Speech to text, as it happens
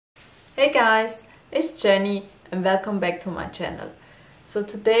Hey guys, it's Jenny and welcome back to my channel. So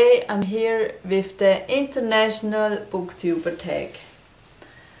today I'm here with the International Booktuber Tag.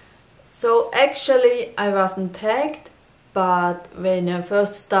 So actually I wasn't tagged, but when I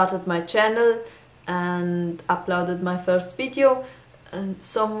first started my channel and uploaded my first video, and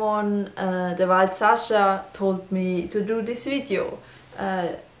someone, the wild Sasha, told me to do this video.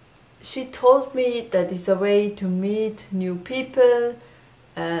 She told me that it's a way to meet new people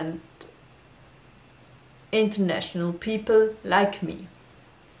and international people like me.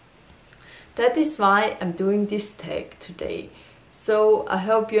 That is why I'm doing this tag today. So I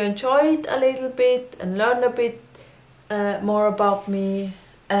hope you enjoy it a little bit and learn a bit more about me,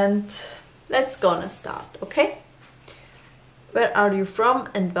 and let's gonna start, okay? Where are you from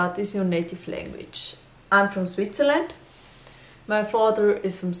and what is your native language? I'm from Switzerland. My father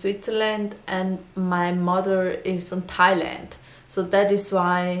is from Switzerland and my mother is from Thailand. So that is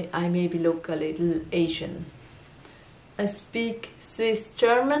why I maybe look a little Asian. I speak Swiss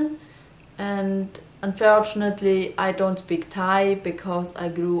German, and unfortunately I don't speak Thai because I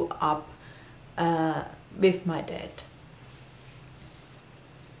grew up with my dad.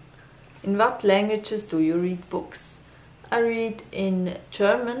 In what languages do you read books? I read in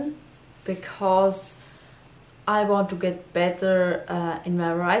German because I want to get better in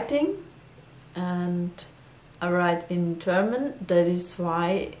my writing, and I write in German. That is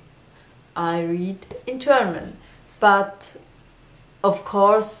why I read in German. But of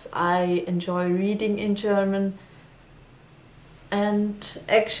course I enjoy reading in German, and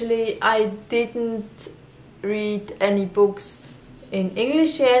actually I didn't read any books in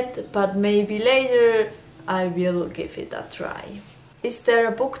English yet, but maybe later I will give it a try. Is there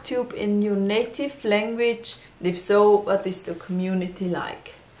a booktube in your native language? If so, what is the community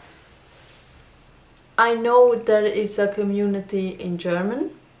like? I know there is a community in German,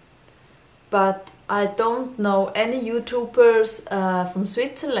 but I don't know any YouTubers from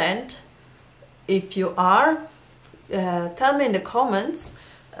Switzerland. If you are, tell me in the comments,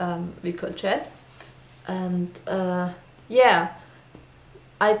 we could chat. And yeah,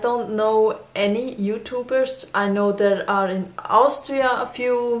 I don't know any YouTubers. I know there are in Austria a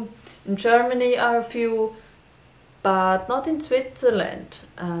few, in Germany are a few, but not in Switzerland.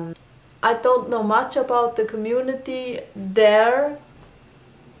 I don't know much about the community there.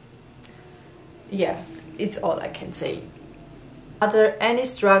 Yeah, it's all I can say. Are there any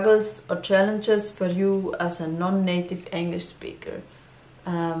struggles or challenges for you as a non-native English speaker?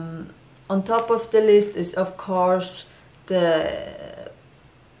 On top of the list is of course the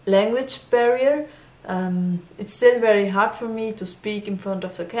language barrier. It's still very hard for me to speak in front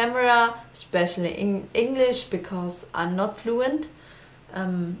of the camera, especially in English, because I'm not fluent.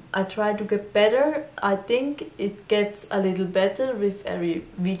 I try to get better. I think it gets a little better with every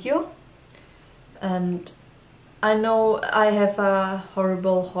video. And I know I have a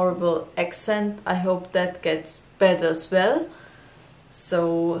horrible accent. I hope that gets better as well.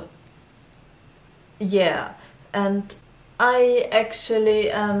 So yeah, and I actually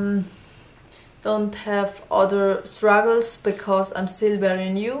don't have other struggles because I'm still very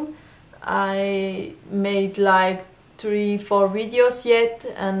new. I made like 3-4 videos yet,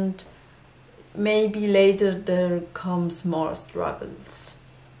 and maybe later there comes more struggles.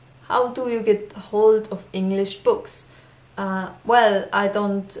 How do you get hold of English books? Well, I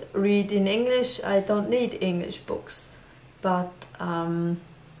don't read in English, I don't need English books, but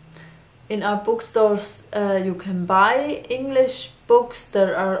in our bookstores you can buy English books.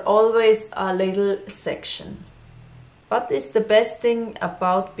 There are always a little section. What is the best thing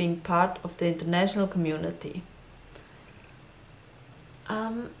about being part of the international community?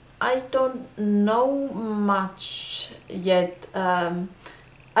 I don't know much yet.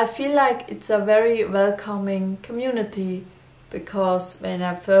 I feel like it's a very welcoming community, because when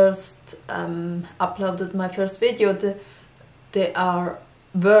I first uploaded my first video, they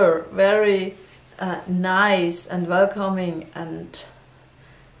were very nice and welcoming and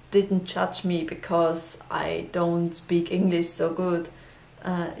didn't judge me because I don't speak English so good.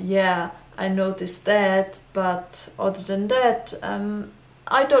 Yeah, I noticed that, but other than that,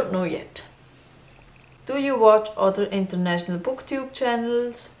 I don't know yet. Do you watch other international booktube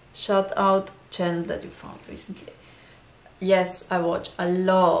channels? Shout out channel that you found recently. Yes, I watch a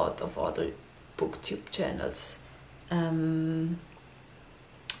lot of other booktube channels.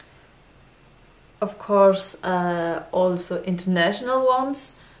 Of course, also international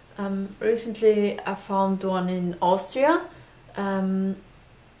ones. Recently I found one in Austria. Her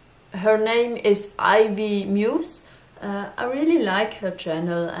name is Ivy Muse. I really like her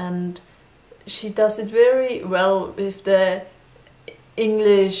channel, and she does it very well with the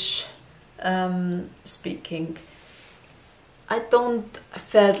English speaking. I don't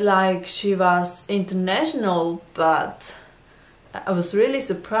felt like she was international, but I was really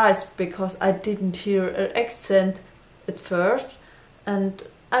surprised because I didn't hear her accent at first, and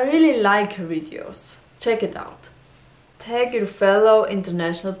I really like her videos. Check it out. Tag your fellow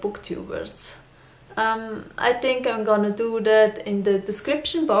international booktubers. I think I'm gonna do that in the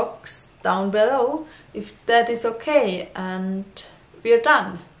description box down below, if that is okay, and we're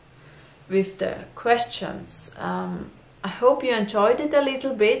done with the questions. I hope you enjoyed it a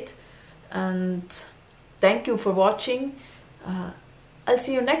little bit, and thank you for watching. I'll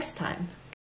see you next time.